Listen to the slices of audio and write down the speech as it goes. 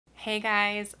Hey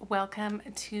guys, welcome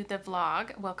to the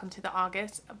vlog. Welcome to the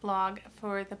August vlog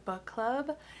for the book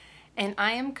club. And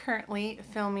I am currently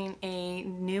filming a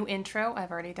new intro.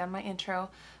 I've already done my intro,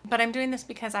 but I'm doing this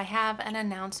because I have an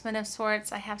announcement of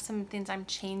sorts. I have some things I'm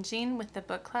changing with the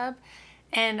book club,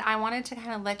 and I wanted to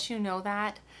kind of let you know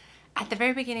that at the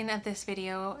very beginning of this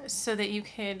video so that you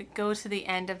could go to the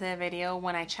end of the video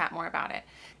when I chat more about it.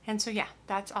 And so yeah,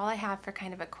 that's all I have for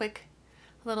kind of a quick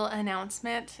little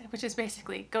announcement, which is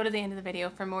basically go to the end of the video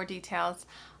for more details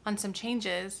on some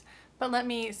changes. But let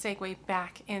me segue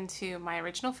back into my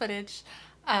original footage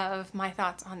of my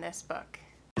thoughts on this book.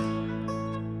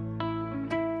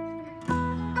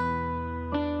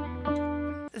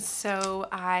 So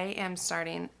I am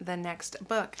starting the next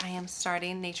book. I am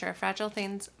starting Nature of Fragile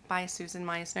Things by Susan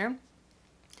Meissner.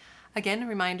 Again, a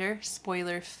reminder,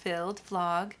 spoiler-filled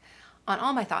vlog on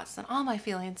all my thoughts and all my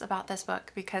feelings about this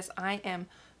book because I am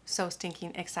so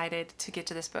stinking excited to get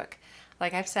to this book.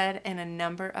 Like I've said in a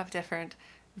number of different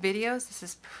videos, this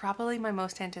is probably my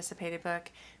most anticipated book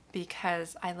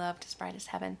because I loved As Bright as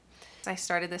Heaven. I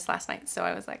started this last night, so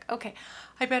I was like, okay,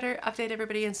 I better update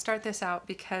everybody and start this out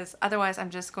because otherwise I'm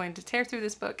just going to tear through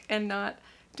this book and not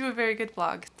do a very good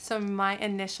vlog. So my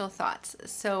initial thoughts.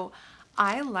 So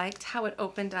I liked how it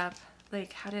opened up.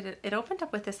 Like, how did it opened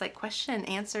up with this like question and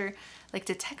answer, like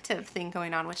detective thing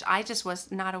going on, which I just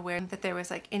was not aware that there was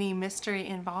like any mystery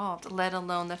involved, let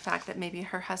alone the fact that maybe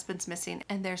her husband's missing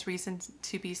and there's reason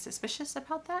to be suspicious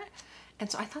about that.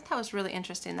 And so I thought that was really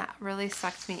interesting. That really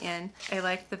sucked me in. I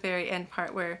liked the very end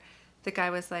part where the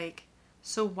guy was like,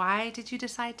 so why did you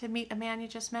decide to meet a man you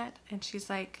just met? And she's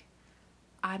like,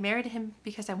 I married him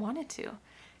because I wanted to.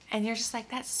 And you're just like,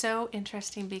 that's so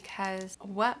interesting because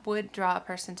what would draw a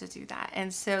person to do that?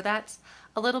 And so that's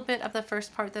a little bit of the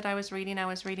first part that I was reading. I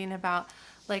was reading about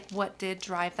like what did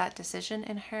drive that decision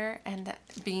in her, and that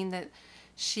being that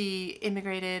she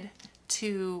immigrated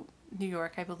to New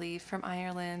York, I believe, from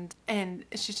Ireland. And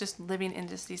she's just living in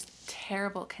just these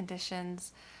terrible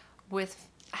conditions with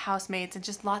housemaids and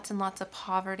just lots and lots of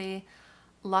poverty,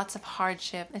 lots of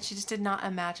hardship. And she just did not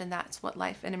imagine that's what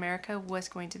life in America was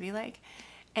going to be like.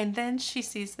 And then she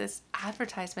sees this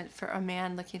advertisement for a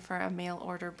man looking for a mail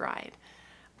order bride,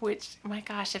 which, my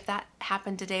gosh, if that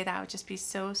happened today, that would just be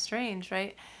so strange,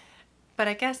 right? But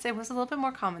I guess it was a little bit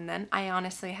more common then. I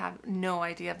honestly have no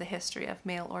idea of the history of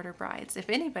mail order brides. If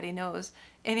anybody knows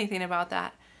anything about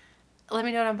that, let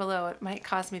me know down below. It might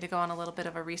cause me to go on a little bit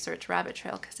of a research rabbit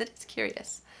trail because it is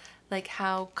curious. Like,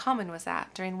 how common was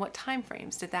that? During what time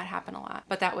frames did that happen a lot?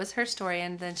 But that was her story,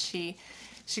 and then she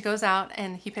goes out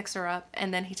and he picks her up,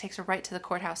 and then he takes her right to the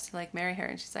courthouse to like marry her,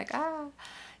 and she's like,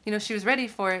 you know, she was ready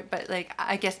for it, but like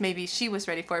I guess maybe she was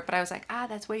ready for it, but I was like,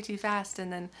 that's way too fast. And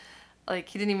then like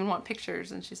he didn't even want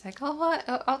pictures, and she's like, oh, what?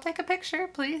 I'll take a picture,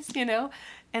 please, you know.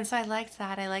 And so I liked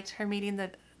that. I liked her meeting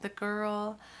the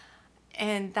girl,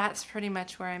 and that's pretty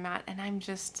much where I'm at. And I'm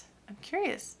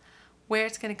curious where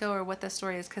it's gonna go or what the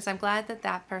story is, because I'm glad that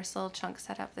that first little chunk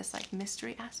set up this like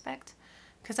mystery aspect,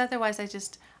 because otherwise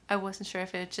I wasn't sure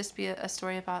if it would just be a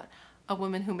story about a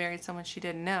woman who married someone she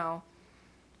didn't know,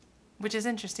 which is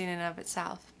interesting in and of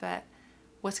itself, but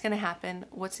what's going to happen,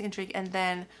 what's the intrigue, and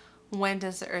then when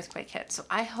does the earthquake hit? So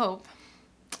I hope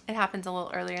it happens a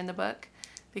little earlier in the book,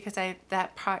 because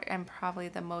that part I'm probably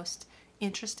the most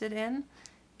interested in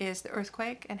is the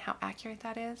earthquake and how accurate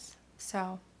that is.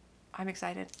 So I'm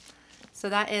excited. So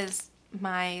that is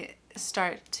my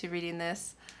start to reading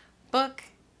this book.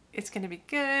 It's going to be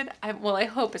good. I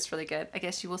hope it's really good. I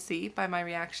guess you will see by my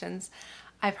reactions.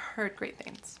 I've heard great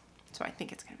things, so I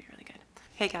think it's going to be really good.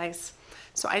 Hey guys,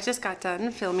 so I just got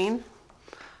done filming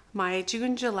my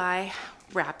June-July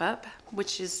wrap-up,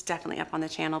 which is definitely up on the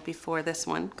channel before this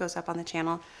one goes up on the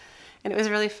channel. And it was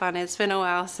really fun. It's been a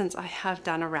while since I have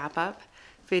done a wrap-up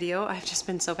video. I've just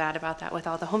been so bad about that with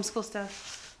all the homeschool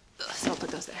stuff. So I'll put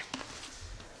those there.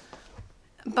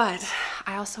 But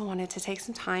I also wanted to take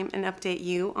some time and update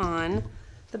you on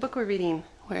the book we're reading.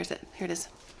 Where is it? Here it is.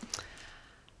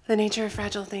 The Nature of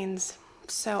Fragile Things.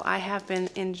 So I have been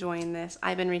enjoying this.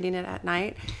 I've been reading it at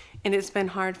night, and it's been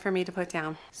hard for me to put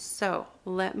down. So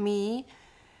let me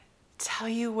tell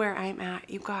you where I'm at,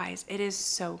 you guys. It is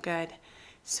so good.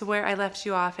 So where I left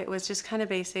you off, it was just kind of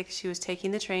basic. She was taking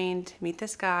the train to meet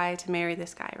this guy, to marry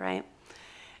this guy, right?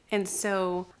 And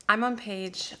so I'm on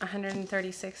page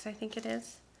 136, I think it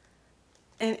is.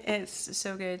 And it's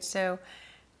so good. So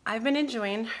I've been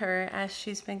enjoying her as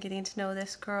she's been getting to know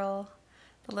this girl,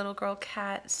 the little girl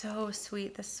Kat. So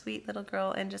sweet, the sweet little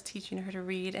girl, and just teaching her to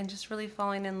read and just really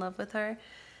falling in love with her.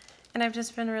 And I've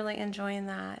just been really enjoying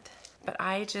that. But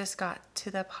I just got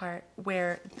to the part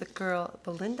where the girl,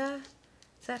 Belinda,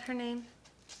 is that her name?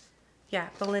 Yeah,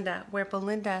 Belinda, where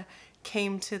Belinda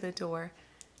came to the door.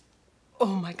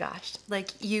 Oh my gosh, like,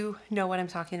 you know what I'm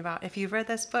talking about. If you've read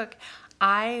this book,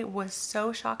 I was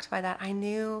so shocked by that. I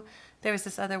knew there was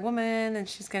this other woman and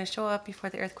she's going to show up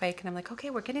before the earthquake. And I'm like, okay,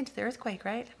 we're getting to the earthquake,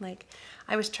 right? I'm like,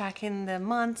 I was tracking the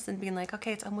months and being like,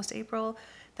 okay, it's almost April.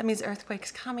 That means the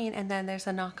earthquake's coming. And then there's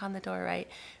a knock on the door, right?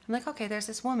 I'm like, okay, there's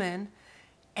this woman.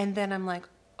 And then I'm like,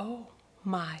 oh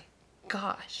my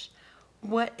gosh,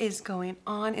 what is going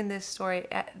on in this story?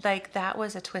 Like, that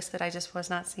was a twist that I just was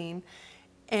not seeing.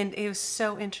 And it was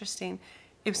so interesting.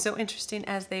 It was so interesting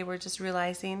as they were just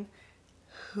realizing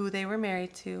who they were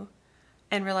married to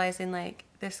and realizing, like,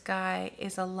 this guy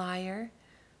is a liar,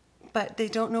 but they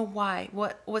don't know why.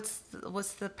 What's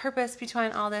the purpose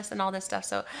behind all this and all this stuff?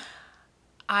 So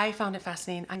I found it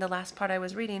fascinating. And the last part I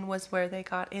was reading was where they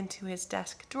got into his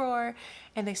desk drawer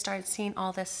and they started seeing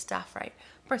all this stuff, right?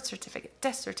 Birth certificate,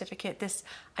 death certificate, this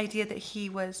idea that he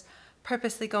was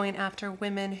purposely going after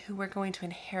women who were going to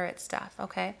inherit stuff,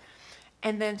 okay?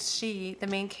 And then she, the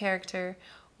main character,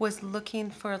 was looking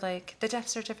for, like, the death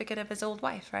certificate of his old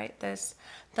wife, right?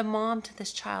 The mom to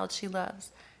this child she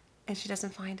loves, and she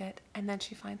doesn't find it. And then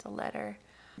she finds a letter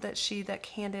that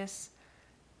Candace,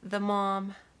 the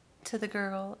mom to the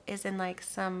girl, is in, like,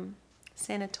 some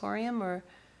sanatorium or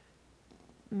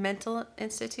mental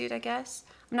institute, I guess.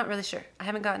 I'm not really sure. I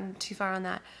haven't gotten too far on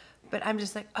that. But I'm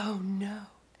just like, oh no.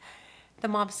 The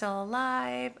mom's still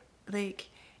alive. Like,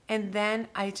 and then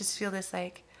I just feel this,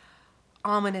 like,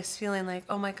 ominous feeling, like,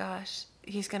 oh my gosh,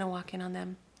 he's going to walk in on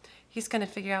them. He's going to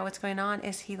figure out what's going on.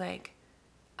 Is he, like,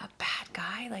 a bad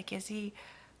guy? Like, is he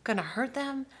going to hurt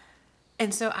them?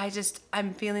 And so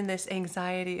I'm feeling this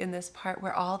anxiety in this part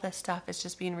where all this stuff is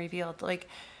just being revealed. Like,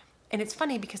 and it's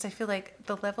funny because I feel like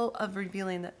the level of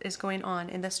revealing that is going on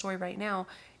in this story right now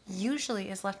usually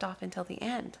is left off until the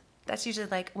end. That's usually,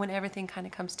 like, when everything kind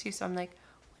of comes to. So I'm like,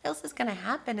 what else is going to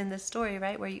happen in this story,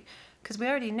 right? Because we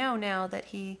already know now that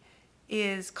he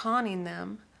is conning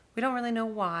them. We don't really know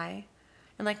why.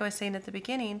 And like I was saying at the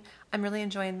beginning, I'm really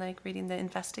enjoying, like, reading the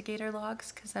investigator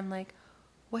logs, because I'm like,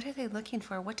 what are they looking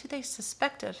for? What do they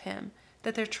suspect of him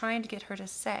that they're trying to get her to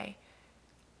say?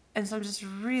 And so I'm just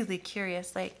really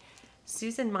curious. Like,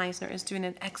 Susan Meissner is doing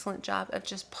an excellent job of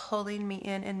just pulling me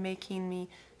in and making me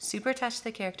super attached to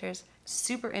the characters,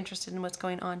 super interested in what's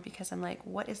going on, because I'm like,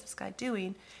 what is this guy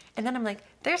doing? And then I'm like,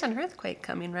 there's an earthquake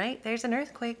coming, right? There's an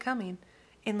earthquake coming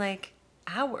in, like,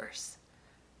 hours.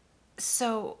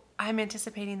 So I'm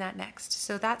anticipating that next.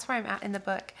 So that's where I'm at in the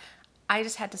book. I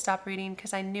just had to stop reading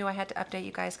because I knew I had to update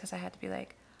you guys, because I had to be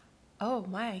like, oh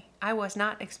my, I was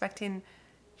not expecting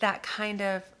that kind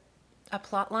of a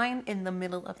plot line in the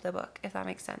middle of the book, if that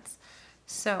makes sense.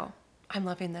 So I'm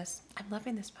loving this. I'm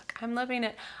loving this book. I'm loving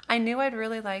it. I knew I'd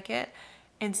really like it,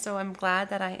 and so I'm glad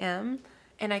that I am.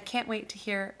 And I can't wait to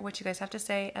hear what you guys have to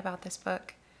say about this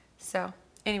book. So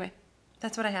anyway,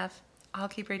 that's what I have. I'll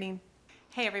keep reading.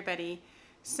 Hey everybody.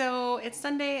 So it's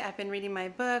Sunday. I've been reading my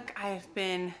book. I've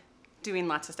been doing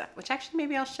lots of stuff, which actually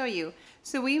maybe I'll show you.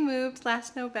 So we moved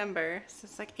last November, so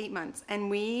it's like 8 months, and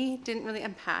we didn't really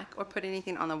unpack or put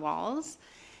anything on the walls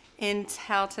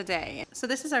until today. So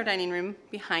this is our dining room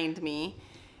behind me,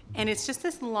 and it's just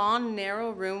this long,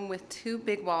 narrow room with 2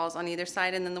 big walls on either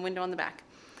side and then the window on the back.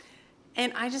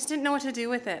 And I just didn't know what to do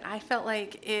with it. I felt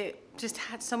like it just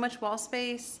had so much wall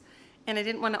space, and I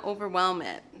didn't want to overwhelm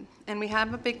it. And we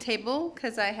have a big table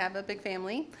because I have a big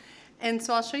family. And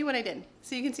so I'll show you what I did.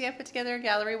 So you can see I put together a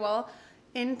gallery wall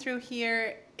in through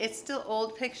here. It's still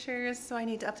old pictures, so I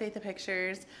need to update the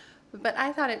pictures. But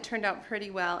I thought it turned out pretty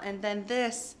well. And then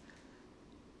this,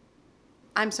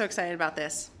 I'm so excited about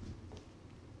this.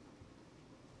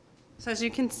 So as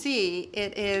you can see,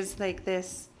 it is like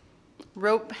this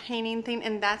rope hanging thing,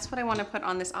 and that's what I want to put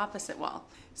on this opposite wall.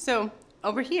 So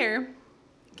over here,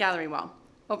 gallery wall.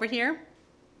 Over here,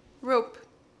 rope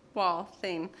wall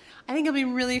thing. I think it'll be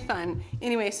really fun.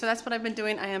 Anyway, so that's what I've been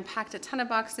doing. I unpacked a ton of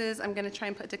boxes. I'm going to try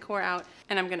and put decor out,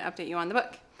 and I'm going to update you on the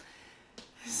book.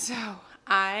 So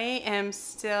I am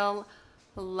still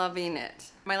loving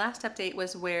it. My last update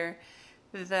was where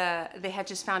they had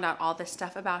just found out all this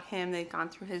stuff about him. They'd gone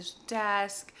through his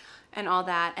desk and all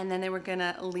that, and then they were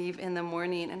gonna leave in the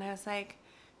morning, and I was like,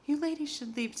 you ladies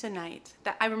should leave tonight.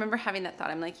 I remember having that thought.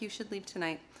 I'm like, you should leave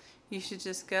tonight. You should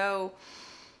just go.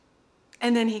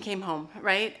 And then he came home,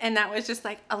 right? And that was just,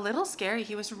 like, a little scary.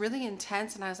 He was really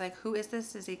intense, and I was like, who is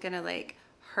this? Is he gonna, like,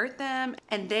 hurt them?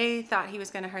 And they thought he was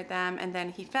gonna hurt them, and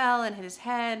then he fell and hit his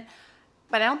head.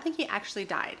 But I don't think he actually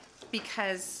died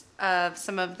because of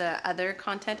some of the other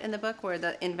content in the book where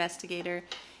the investigator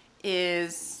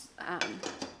is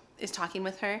talking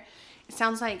with her. it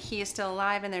sounds like he is still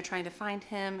alive and they're trying to find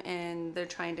him and they're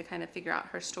trying to kind of figure out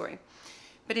her story.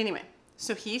 But anyway,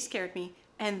 so he scared me.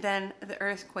 And then the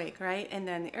earthquake, right? And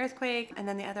then the earthquake, and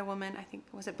then the other woman, I think,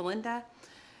 was it Belinda?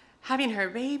 Having her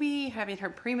baby, having her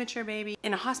premature baby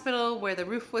in a hospital where the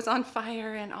roof was on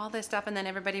fire and all this stuff, and then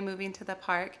everybody moving to the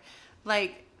park.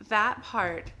 Like, that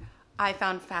part I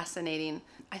found fascinating.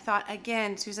 I thought,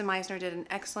 again, Susan Meissner did an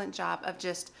excellent job of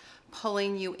just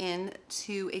pulling you in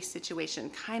to a situation,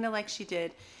 kind of like she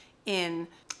did in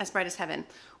As Bright as Heaven,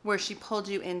 where she pulled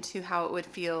you into how it would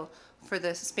feel for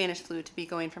the Spanish flu to be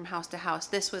going from house to house.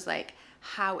 This was like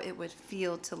how it would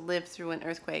feel to live through an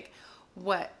earthquake.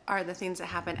 What are the things that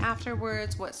happen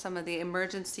afterwards? What some of the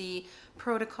emergency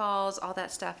protocols, all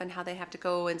that stuff, and how they have to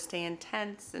go and stay in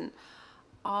tents and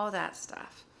all that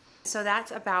stuff. So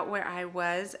that's about where I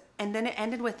was. And then it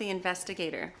ended with the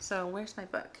investigator. So where's my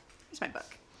book? Here's my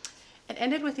book. It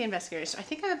ended with the investigator. So I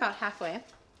think I'm about halfway.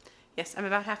 Yes, I'm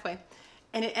about halfway.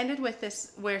 And it ended with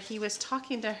this where he was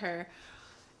talking to her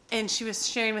and she was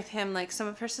sharing with him like some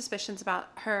of her suspicions about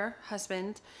her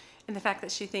husband and the fact that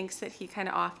she thinks that he kind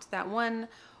of offed that one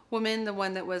woman, the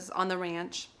one that was on the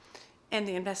ranch. And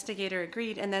the investigator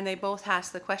agreed. And then they both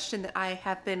asked the question that I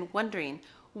have been wondering.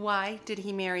 Why did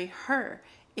he marry her?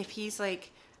 If he's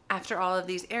like, after all of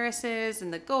these heiresses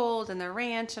and the gold and the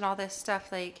ranch and all this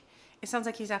stuff, like, it sounds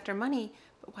like he's after money,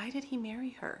 but why did he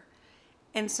marry her?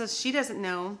 And so she doesn't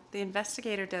know. The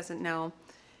investigator doesn't know.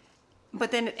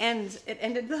 But then it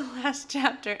ended, the last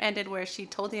chapter ended where she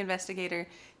told the investigator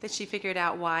that she figured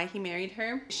out why he married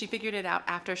her. She figured it out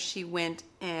after she went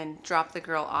and dropped the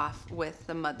girl off with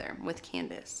the mother, with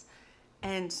Candace.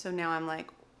 And so now I'm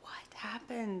like, what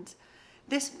happened?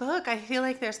 This book, I feel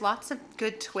like there's lots of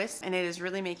good twists and it is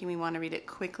really making me want to read it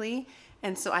quickly.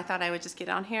 And so I thought I would just get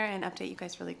on here and update you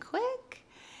guys really quick.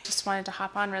 Just wanted to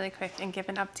hop on really quick and give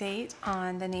an update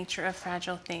on The Nature of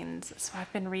Fragile Things. So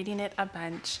I've been reading it a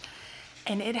bunch.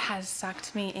 And it has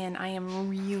sucked me in. I am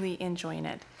really enjoying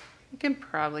it. You can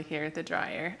probably hear the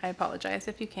dryer. I apologize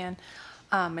if you can.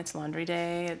 It's laundry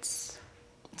day. It's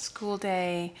school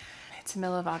day. It's the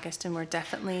middle of August and we're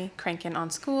definitely cranking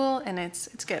on school and it's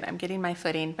good. I'm getting my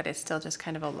footing, but it's still just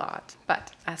kind of a lot.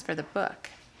 But as for the book,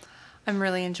 I'm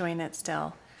really enjoying it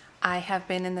still. I have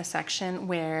been in the section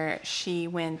where she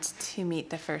went to meet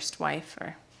the first wife,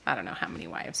 or I don't know how many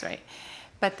wives, right?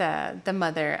 But the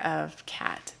mother of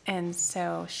Kat. And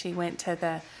so she went to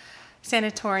the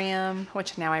sanatorium,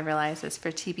 which now I realize is for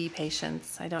TB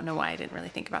patients. I don't know why I didn't really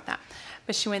think about that.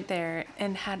 But she went there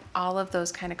and had all of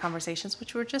those kind of conversations,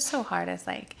 which were just so hard, as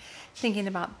like thinking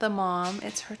about the mom,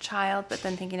 it's her child, but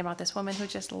then thinking about this woman who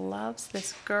just loves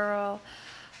this girl.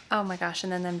 Oh my gosh.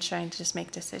 And then them trying to just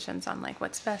make decisions on like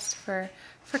what's best for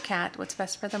Kat, what's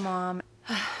best for the mom.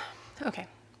 Okay.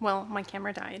 Well, my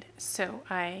camera died, so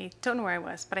I don't know where I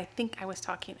was, but I think I was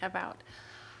talking about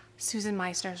Susan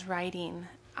Meissner's writing.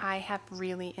 I have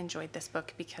really enjoyed this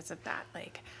book because of that.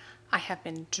 Like, I have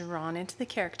been drawn into the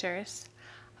characters.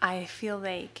 I feel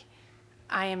like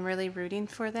I am really rooting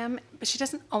for them, but she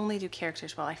doesn't only do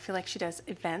characters well. I feel like she does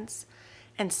events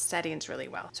and settings really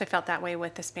well. So I felt that way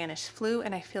with the Spanish flu,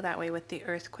 and I feel that way with the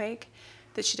earthquake,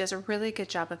 that she does a really good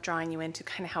job of drawing you into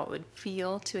kind of how it would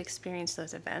feel to experience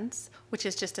those events, which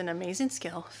is just an amazing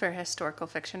skill for a historical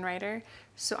fiction writer.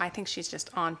 So I think she's just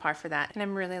on par for that. And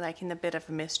I'm really liking the bit of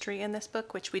mystery in this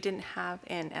book, which we didn't have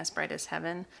in As Bright as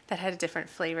Heaven. That had a different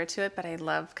flavor to it, but I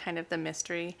love kind of the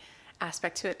mystery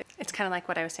aspect to it. It's kind of like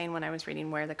what I was saying when I was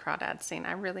reading Where the Crawdads Sing.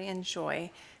 I really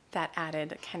enjoy that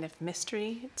added kind of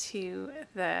mystery to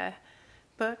the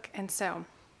book. And so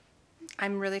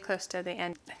I'm really close to the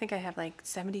end. I think I have like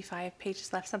 75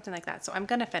 pages left, something like that. So I'm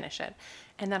gonna finish it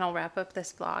and then I'll wrap up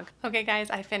this vlog. Okay guys,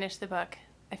 I finished the book.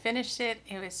 I finished it.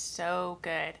 It was so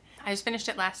good. I just finished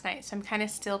it last night, so I'm kind of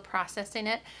still processing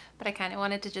it, but I kind of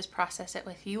wanted to just process it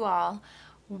with you all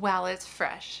while it's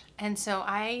fresh. And so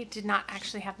I did not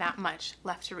actually have that much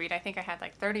left to read. I think I had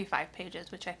like 35 pages,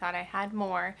 which I thought I had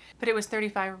more, but it was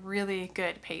 35 really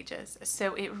good pages.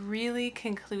 So it really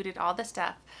concluded all the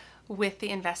stuff with the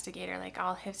investigator, like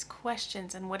all his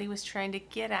questions and what he was trying to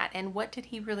get at and what did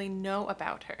he really know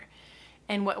about her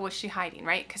and what was she hiding,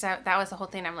 right? Because that was the whole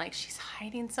thing. I'm like, she's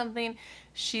hiding something,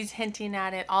 she's hinting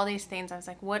at it, all these things. I was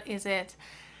like, what is it?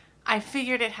 I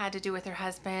figured it had to do with her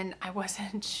husband. I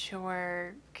wasn't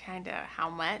sure kind of how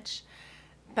much,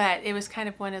 but it was kind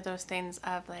of one of those things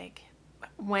of like,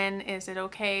 when is it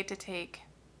okay to take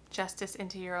justice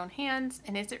into your own hands?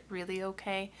 And is it really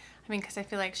okay? I mean, because I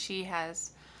feel like she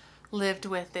has lived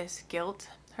with this guilt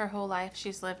her whole life.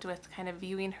 She's lived with kind of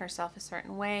viewing herself a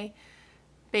certain way,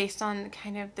 based on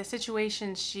kind of the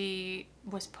situation she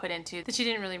was put into, that she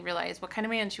didn't really realize what kind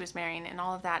of man she was marrying and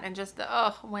all of that. And just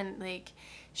when like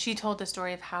she told the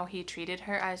story of how he treated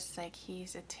her, I was just like,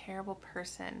 he's a terrible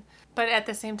person. But at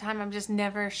the same time, I'm just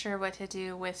never sure what to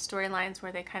do with storylines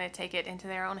where they kind of take it into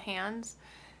their own hands.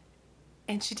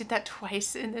 And she did that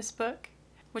twice in this book,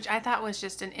 which I thought was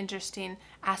just an interesting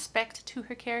aspect to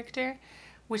her character,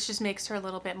 which just makes her a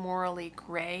little bit morally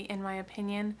gray, in my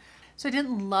opinion. So I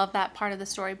didn't love that part of the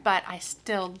story, but I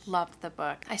still loved the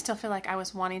book. I still feel like I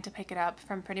was wanting to pick it up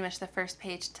from pretty much the first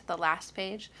page to the last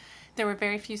page. There were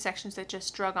very few sections that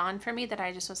just drug on for me that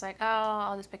I just was like, oh,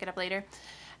 I'll just pick it up later.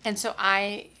 And so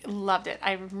I loved it.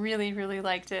 I really, really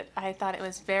liked it. I thought it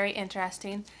was very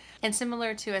interesting. And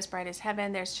similar to As Bright as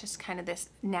Heaven, there's just kind of this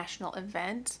national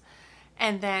event.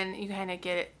 And then you kind of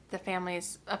get the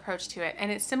family's approach to it.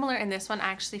 And it's similar in this one.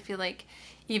 I actually feel like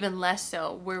even less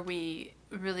so, were we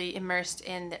really immersed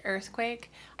in the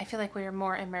earthquake. I feel like we were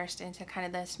more immersed into kind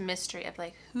of this mystery of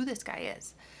like who this guy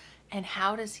is and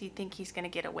how does he think he's going to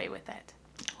get away with it.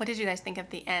 What did you guys think of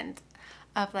the end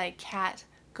of like Kat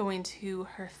going to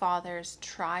her father's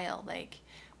trial? Like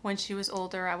when she was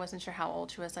older, I wasn't sure how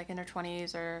old she was, like in her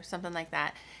 20s or something like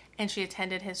that. And she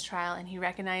attended his trial and he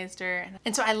recognized her.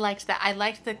 And so I liked that. I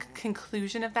liked the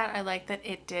conclusion of that. I liked that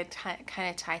it did kind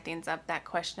of tie things up. That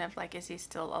question of like, is he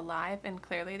still alive? And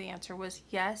clearly the answer was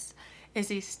yes. Is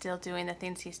he still doing the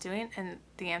things he's doing? And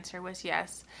the answer was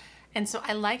yes. And so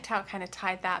I liked how it kind of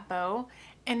tied that bow.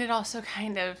 And it also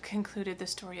kind of concluded the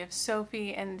story of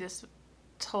Sophie and just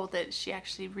told that she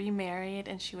actually remarried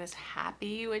and she was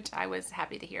happy, which I was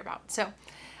happy to hear about. So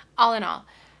all in all,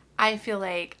 I feel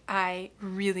like I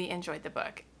really enjoyed the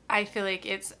book. I feel like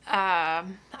it's,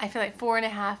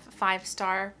 4.5,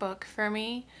 5-star book for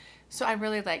me. So I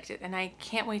really liked it and I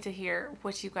can't wait to hear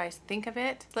what you guys think of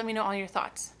it. Let me know all your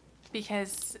thoughts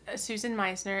because Susan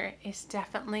Meissner is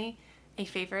definitely a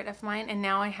favorite of mine. And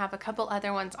now I have a couple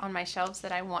other ones on my shelves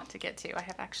that I want to get to. I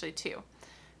have actually two.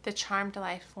 The Charmed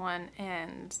Life one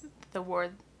and the War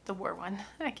one.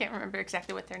 I can't remember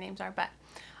exactly what their names are, but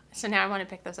so now I want to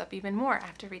pick those up even more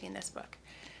after reading this book.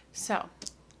 So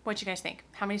what you guys think?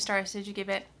 How many stars did you give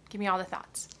it? Give me all the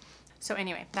thoughts. So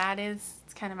anyway, that is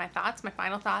kind of my thoughts, my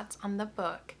final thoughts on the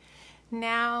book.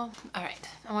 Now, all right,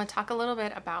 I want to talk a little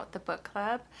bit about the book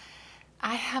club.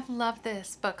 I have loved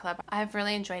this book club. I've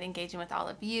really enjoyed engaging with all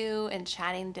of you and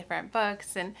chatting different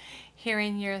books and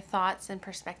hearing your thoughts and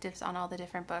perspectives on all the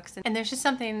different books. And there's just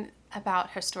something about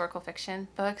historical fiction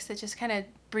books that just kind of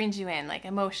brings you in, like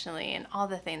emotionally and all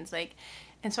the things like,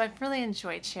 and so I've really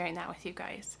enjoyed sharing that with you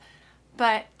guys.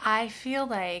 But I feel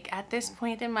like at this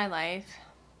point in my life,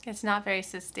 it's not very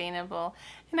sustainable.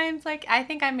 And I'm like, I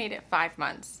think I made it 5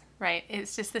 months, right?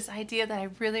 It's just this idea that I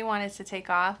really wanted to take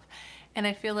off. And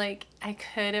I feel like I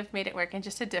could have made it work in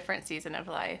just a different season of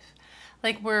life.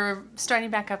 Like we're starting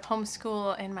back up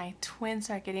homeschool and my twins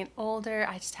are getting older.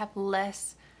 I just have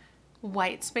less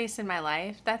white space in my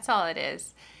life. That's all it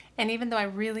is. And even though I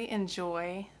really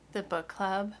enjoy the book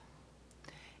club,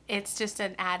 it's just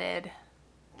an added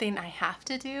thing I have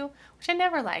to do, which I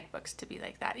never like books to be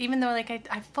like that. Even though like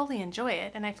I fully enjoy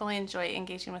it and I fully enjoy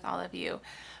engaging with all of you.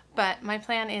 But my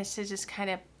plan is to just kind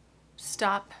of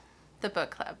stop the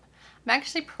book club. I'm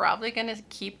actually probably going to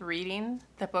keep reading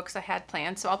the books I had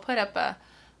planned. So I'll put up a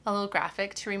little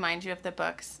graphic to remind you of the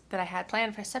books that I had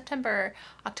planned for September,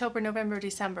 October, November,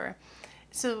 December.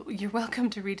 So you're welcome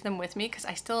to read them with me because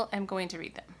I still am going to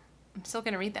read them. I'm still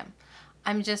going to read them.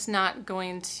 I'm just not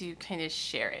going to kind of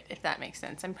share it, if that makes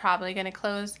sense. I'm probably going to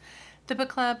close the book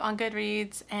club on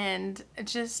Goodreads and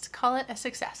just call it a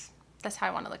success. That's how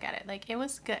I want to look at it. Like, it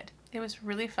was good. It was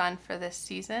really fun for this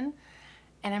season.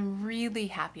 And I'm really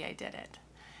happy I did it.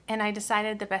 And I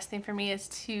decided the best thing for me is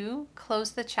to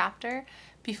close the chapter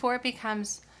before it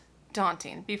becomes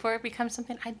daunting, before it becomes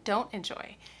something I don't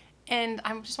enjoy. And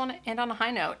I just want to end on a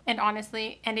high note. And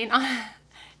honestly, ending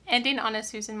on a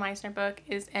Susan Meissner book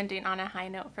is ending on a high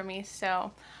note for me.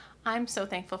 So I'm so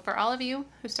thankful for all of you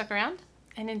who stuck around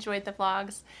and enjoyed the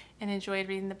vlogs and enjoyed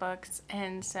reading the books.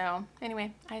 And so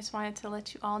anyway, I just wanted to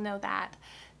let you all know that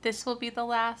this will be the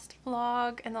last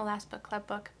vlog and the last book club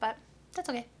book, but that's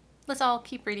okay. Let's all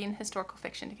keep reading historical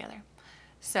fiction together.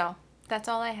 So that's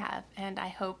all I have, and I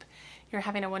hope you're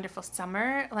having a wonderful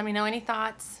summer. Let me know any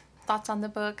thoughts on the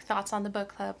book, thoughts on the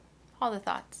book club, all the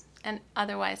thoughts. And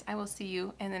otherwise, I will see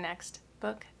you in the next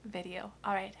book video.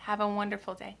 All right, have a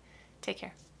wonderful day. Take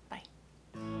care.